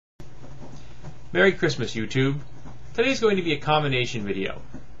Merry Christmas, YouTube. Today's going to be a combination video.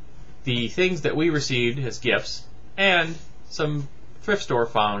 The things that we received as gifts and some thrift store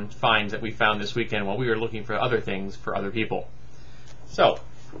finds that we found this weekend while we were looking for other things for other people. So,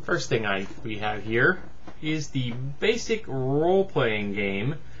 first thing we have here is the basic role-playing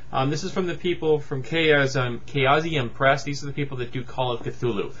game. This is from the people from Chaosium Press. These are the people that do Call of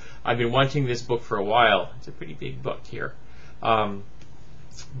Cthulhu. I've been wanting this book for a while. It's a pretty big book here.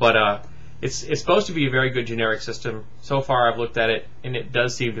 It's supposed to be a very good generic system. So far I've looked at it, and it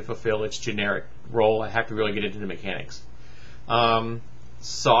does seem to fulfill its generic role. I have to really get into the mechanics.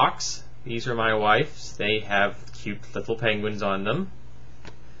 Socks. These are my wife's. They have cute little penguins on them.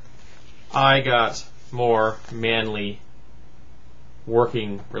 I got more manly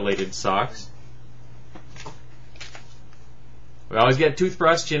working related socks. We always get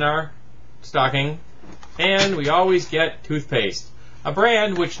toothbrush in our stocking, and we always get toothpaste, a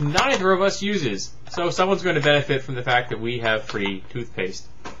brand which neither of us uses, so someone's going to benefit from the fact that we have free toothpaste.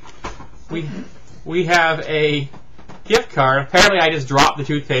 We have a gift card. Apparently I just dropped the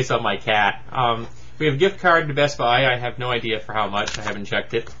toothpaste on my cat. We have a gift card to Best Buy. I have no idea for how much. I haven't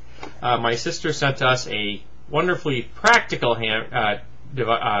checked it. My sister sent us a wonderfully practical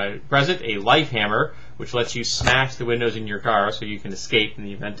present, a life hammer, which lets you smash the windows in your car so you can escape in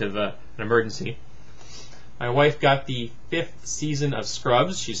the event of an emergency. My wife got the 5th season of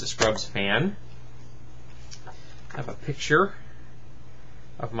Scrubs. She's a Scrubs fan. I have a picture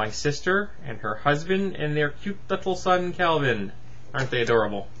of my sister and her husband and their cute little son, Calvin. Aren't they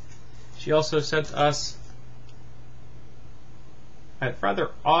adorable? She also sent us a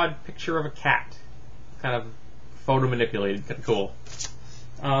rather odd picture of a cat. Kind of photo manipulated. Kind of cool.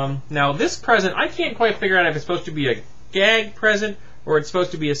 Now this present, I can't quite figure out if it's supposed to be a gag present or it's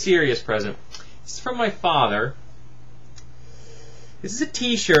supposed to be a serious present. This is from my father. This is a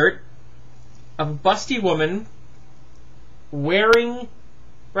t-shirt of a busty woman wearing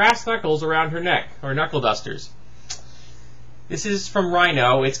brass knuckles around her neck, or knuckle dusters. This is from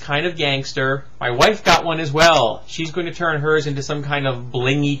Rhino. It's kind of gangster. My wife got one as well. She's going to turn hers into some kind of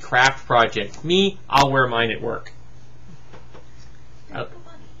blingy craft project. Me, I'll wear mine at work. I'd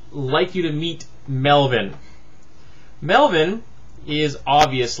like you to meet Melvin. Melvin is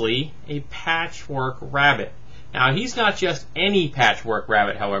obviously a patchwork rabbit. Now, he's not just any patchwork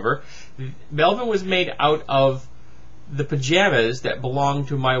rabbit, however. Melvin was made out of the pajamas that belonged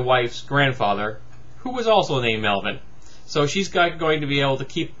to my wife's grandfather, who was also named Melvin. So she's going to be able to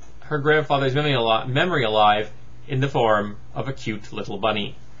keep her grandfather's memory alive in the form of a cute little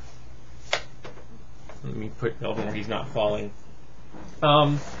bunny. Let me put Melvin where he's not falling.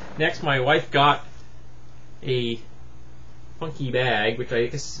 Next, my wife got a funky bag, which I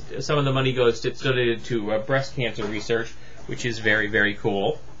guess some of the money goes donated to breast cancer research, which is very, very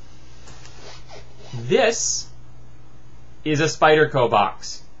cool. This is a Spyderco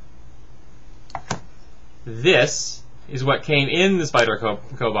box. This is what came in the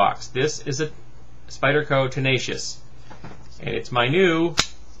Spyderco box. This is a Spyderco Tenacious, and it's my new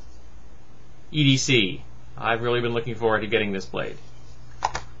EDC. I've really been looking forward to getting this blade.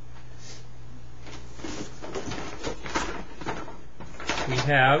 We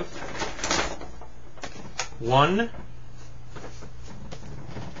have one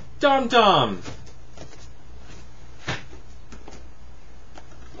Dom Dom,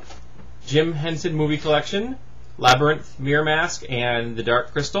 Jim Henson Movie Collection, Labyrinth, Mirror Mask, and The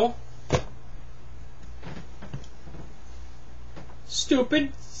Dark Crystal.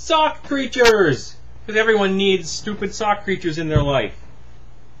 Stupid sock creatures! Because everyone needs stupid sock creatures in their life.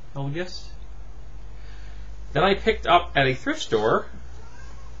 I'll guess. Then I picked up at a thrift store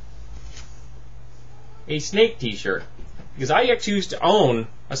a snake t-shirt. Because I actually used to own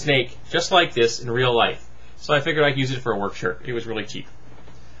a snake just like this in real life. So I figured I could use it for a work shirt. It was really cheap.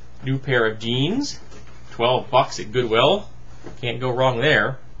 New pair of jeans. $12 at Goodwill. Can't go wrong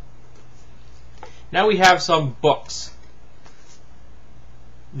there. Now we have some books.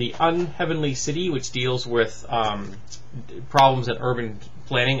 The Unheavenly City, which deals with problems in urban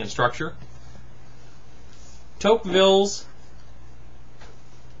planning and structure. Tocqueville's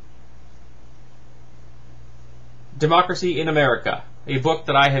Democracy in America, a book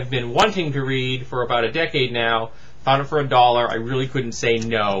that I have been wanting to read for about a decade now. Found it for $1. I really couldn't say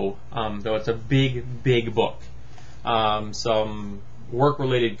no, though it's a big, big book. Some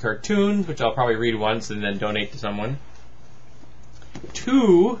work-related cartoons, which I'll probably read once and then donate to someone.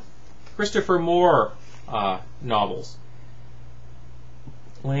 2 Christopher Moore novels,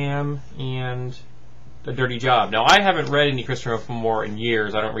 Lamb and A Dirty Job. Now, I haven't read any Christopher Moore in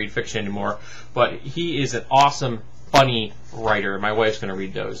years. I don't read fiction anymore, but he is an awesome, funny writer. My wife's going to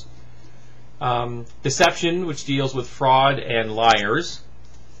read those. Deception, which deals with fraud and liars.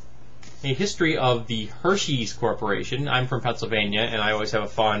 A history of the Hershey's Corporation. I'm from Pennsylvania, and I always have a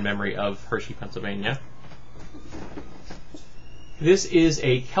fond memory of Hershey, Pennsylvania. This is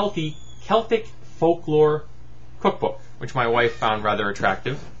a Celtic folklore cookbook, which my wife found rather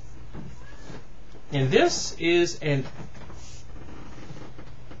attractive. And this is an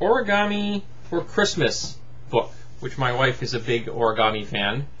origami for Christmas book, which my wife is a big origami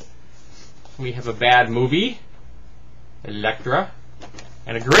fan. We have a bad movie, Electra,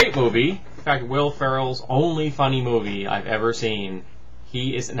 and a great movie. In fact, Will Ferrell's only funny movie I've ever seen.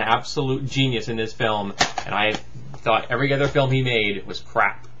 He is an absolute genius in this film, and I thought every other film he made was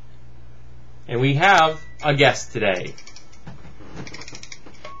crap. And we have a guest today.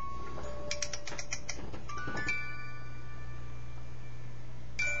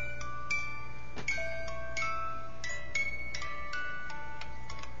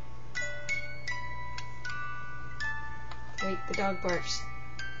 Wait, the dog barks.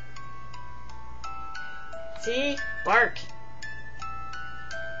 See? Bark.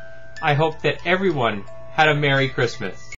 I hope that everyone had a Merry Christmas.